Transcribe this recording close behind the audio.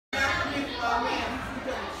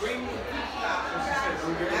Get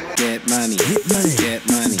money, get money, get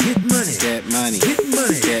money, get money, get money, get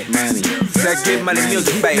money, get money. That get money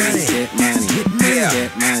music, baby. Get money, get money, Yeah.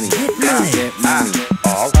 get money, get money.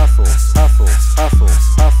 Hustle, hustle, hustle,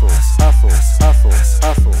 hustle, hustle, hustle,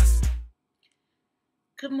 hustle.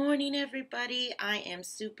 Good morning, everybody. I am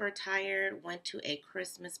super tired. Went to a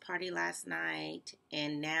Christmas party last night,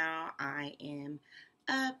 and now I am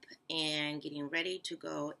up and getting ready to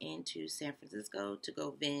go into San Francisco to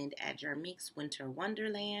go vend at Jarmeek's Winter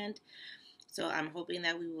Wonderland. So I'm hoping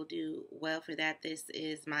that we will do well for that. This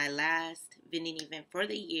is my last vending event for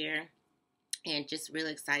the year, and just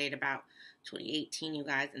really excited about 2018, you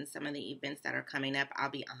guys, and some of the events that are coming up. I'll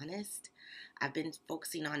be honest, I've been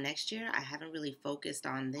focusing on next year. I haven't really focused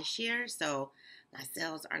on this year, so my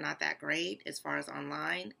sales are not that great as far as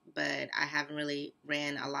online, but I haven't really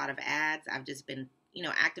ran a lot of ads. I've just been,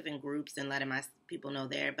 active in groups and letting my people know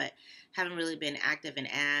there, but haven't really been active in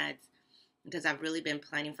ads because I've really been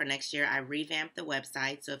planning for next year. I revamped the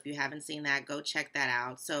website, so if you haven't seen that, go check that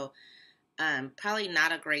out. So probably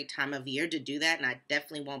not a great time of year to do that, and I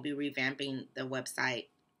definitely won't be revamping the website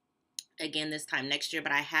again this time next year,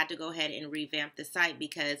 but I had to go ahead and revamp the site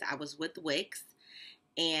because I was with Wix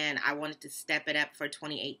and I wanted to step it up for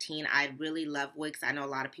 2018. I really love Wix. I know a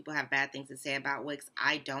lot of people have bad things to say about Wix.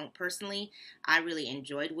 I don't personally. I really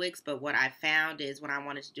enjoyed Wix, but what I found is when I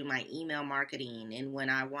wanted to do my email marketing and when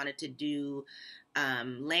I wanted to do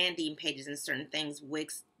landing pages and certain things,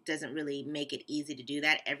 Wix doesn't really make it easy to do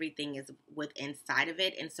that. Everything is inside of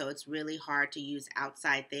it, and so it's really hard to use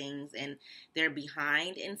outside things, and they're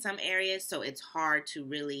behind in some areas, so it's hard to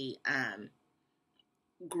really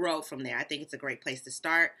grow from there. I think it's a great place to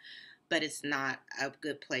start, but it's not a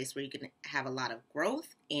good place where you can have a lot of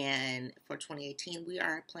growth. And for 2018, we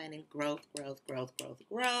are planning growth.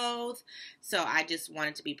 So I just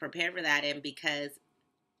wanted to be prepared for that, and because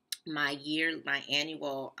my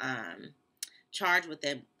annual charge with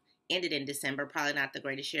them ended in December, probably not the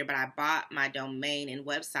greatest year, but I bought my domain and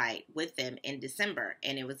website with them in December,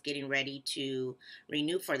 and it was getting ready to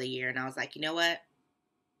renew for the year, and I was like, you know what?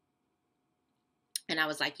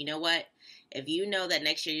 If you know that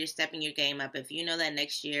next year you're stepping your game up, if you know that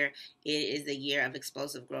next year it is a year of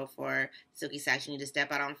explosive growth for Silky Sacks, you need to step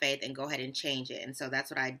out on faith and go ahead and change it. And so that's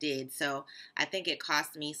what I did. So I think it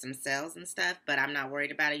cost me some sales and stuff, but I'm not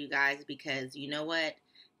worried about it, you guys, because you know what?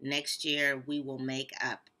 Next year we will make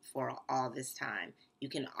up for all this time. You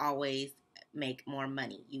can always make more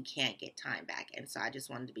money. You can't get time back. And so I just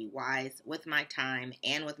wanted to be wise with my time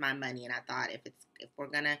and with my money. And I thought if we're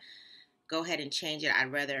going to go ahead and change it,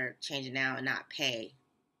 I'd rather change it now and not pay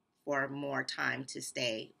for more time to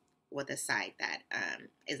stay with a site that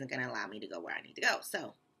isn't going to allow me to go where I need to go.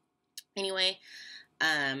 So anyway,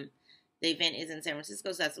 the event is in San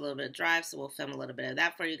Francisco, so that's a little bit of drive, so we'll film a little bit of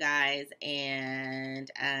that for you guys. And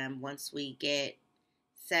once we get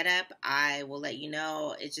set up, I will let you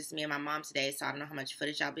know. It's just me and my mom today, so I don't know how much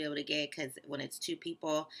footage I'll be able to get, because when it's two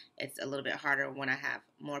people, it's a little bit harder. When I have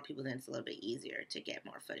more people, then it's a little bit easier to get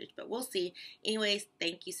more footage, but we'll see. Anyways,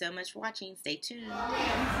 thank you so much for watching. Stay tuned.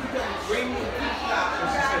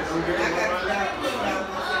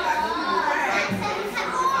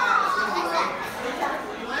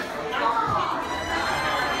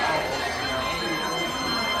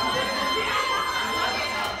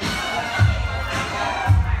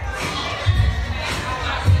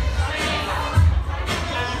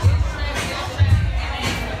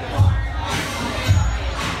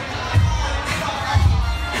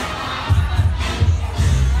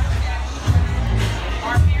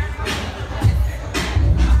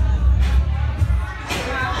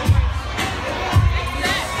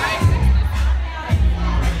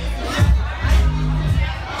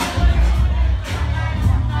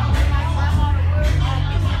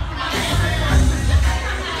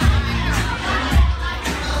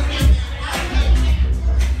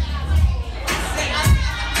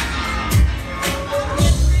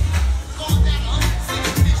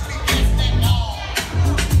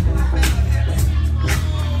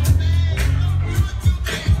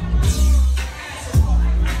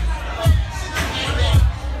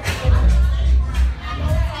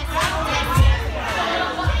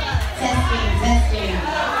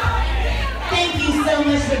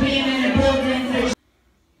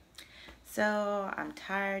 So I'm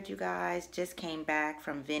tired, you guys. Just came back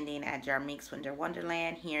from vending at Jarmeek's Winter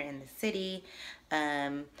Wonderland here in the city.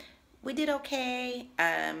 We did okay.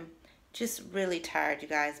 Just really tired, you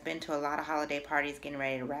guys. Been to a lot of holiday parties, getting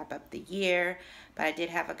ready to wrap up the year. But I did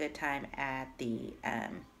have a good time at the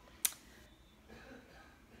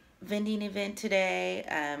vending event today.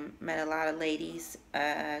 Met a lot of ladies.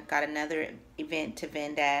 Got another event to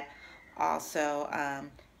vend at. Also,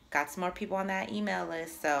 got some more people on that email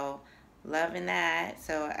list. So, loving that.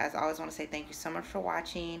 So, as always, want to say thank you so much for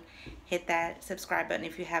watching. Hit that subscribe button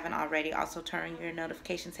if you haven't already. Also, turn on your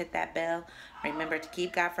notifications. Hit that bell. Remember to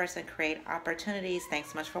keep God first and create opportunities.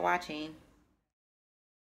 Thanks so much for watching.